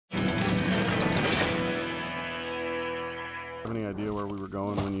Have any idea where we were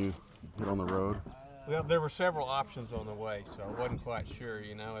going when you hit on the road? Well, there were several options on the way, so I wasn't quite sure,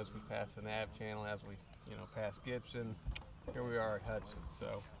 you know, as we passed the Nav Channel, as we, you know, passed Gibson, here we are at Hudson.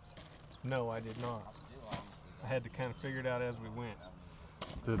 So, no, I did not. I had to kind of figure it out as we went.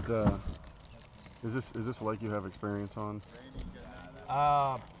 Is this a lake you have experience on?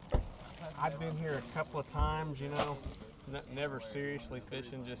 I've been here a couple of times, you know, never seriously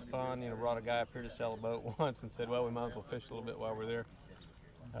fishing, just fun. You know, brought a guy up here to sell a boat once and said, well, we might as well fish a little bit while we're there.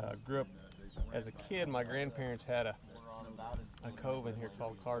 Grew up as a kid, my grandparents had a cove in here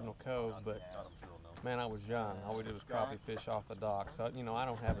called Cardinal Cove, but man, I was young. All we did was crappie fish off the dock. So, you know, I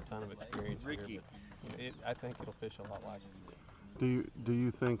don't have a ton of experience here, but you know, I think it'll fish a lot like it. Do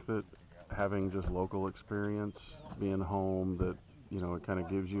you think that having just local experience, being home, that, you know, it kind of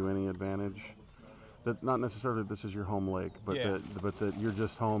gives you any advantage? That not necessarily this is your home lake, but Yeah. that you're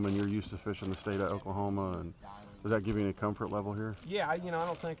just home and you're used to fishing the state of Oklahoma, and does that give you any comfort level here? Yeah, you know, I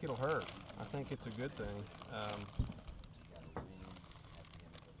don't think it'll hurt. I think it's a good thing.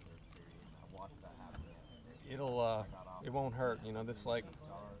 It won't hurt. You know, this lake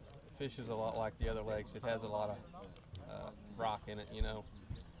fishes a lot like the other lakes. It has a lot of rock in it. You know,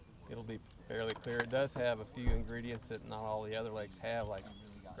 it'll be fairly clear. It does have a few ingredients that not all the other lakes have, like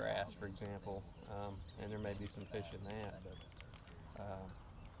grass, for example, and there may be some fish in that, but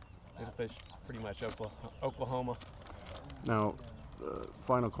it'll fish pretty much Oklahoma. Now,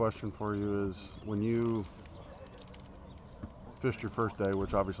 final question for you is, when you fished your first day,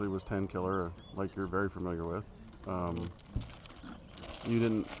 which obviously was 10 Killer, a lake you're very familiar with, you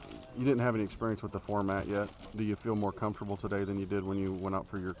didn't have any experience with the format yet. Do you feel more comfortable today than you did when you went out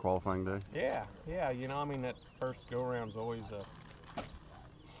for your qualifying day? Yeah. You know, I mean, that first go around is always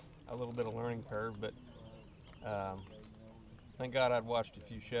a little bit of learning curve, but thank God I'd watched a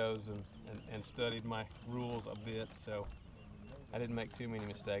few shows and studied my rules a bit, so I didn't make too many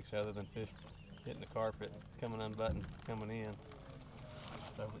mistakes other than fish hitting the carpet, coming unbuttoned, coming in.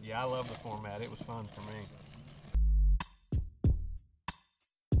 So, but yeah, I love the format. It was fun for me.